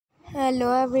Hello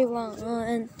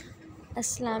everyone,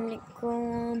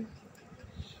 Assalamualaikum.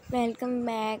 Welcome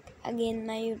back again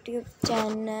my YouTube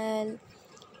channel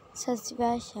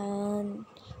Sasvashan.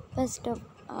 First of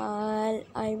all,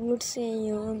 I would say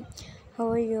you,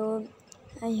 how are you?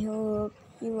 I hope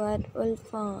you are all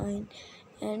fine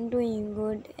and doing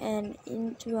good and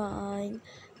enjoying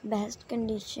best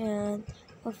condition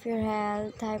of your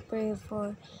health. I pray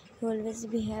for you always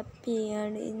be happy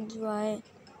and enjoy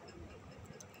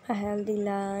a healthy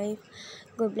life.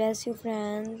 God bless you,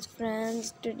 friends.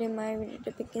 Friends, today my video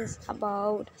topic is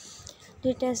about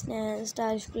latest and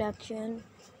stylish collection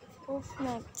of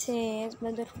maxes,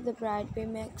 whether for the bridesmaid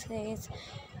maxes,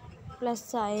 plus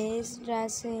size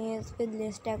dresses with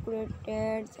less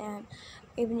decorated and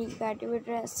evening party wear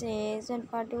dresses and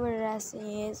party wear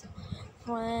dresses.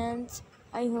 Friends,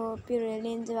 I hope you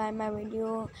really enjoy my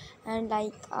video and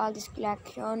like all this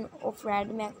collection of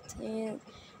red maxes.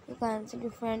 You can see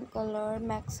different color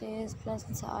maxes plus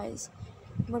size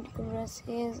vertical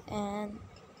dresses, and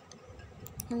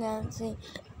you can see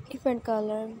different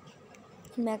color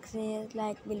maxes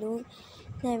like blue,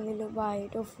 navy blue,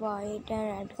 white, of white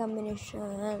and red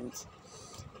combinations.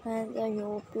 Friends, I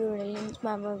hope you really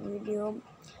enjoy my video.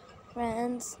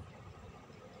 Friends,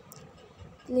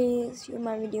 please share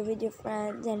my video with your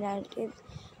friends and relatives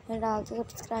and also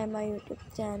subscribe my YouTube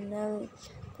channel.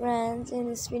 Friends, in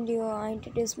this video I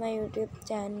introduce my YouTube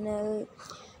channel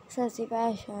Sassy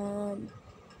Fashion.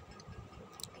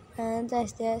 Friends, I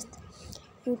suggest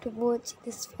you to watch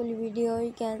this full video.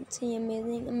 You can see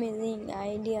amazing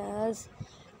ideas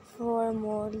for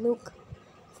more look.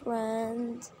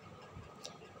 Friends,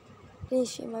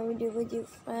 please share my video with your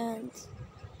friends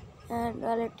and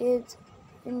relatives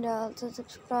and also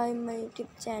subscribe my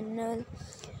YouTube channel.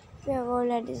 If you have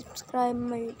already subscribed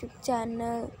my YouTube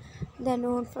channel, then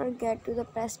don't forget to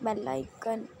press bell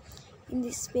icon. In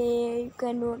this way, you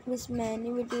can not miss many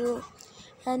videos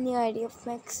and the idea of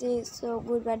maxis. So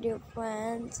goodbye dear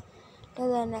friends.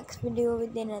 Till the next video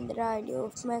with another idea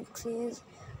of maxis.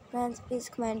 Friends, please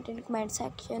comment in comment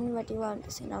section what you want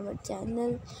to see on our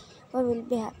channel. I will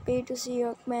be happy to see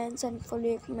your comments and follow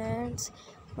your comments.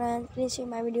 Friends, please share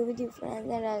my video with your friends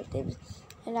and relatives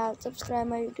and also subscribe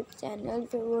my YouTube channel.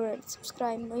 If you already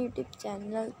subscribe my YouTube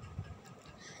channel,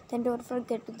 then don't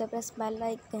forget to press bell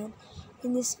icon.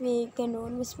 In this way, you can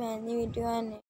don't miss any video and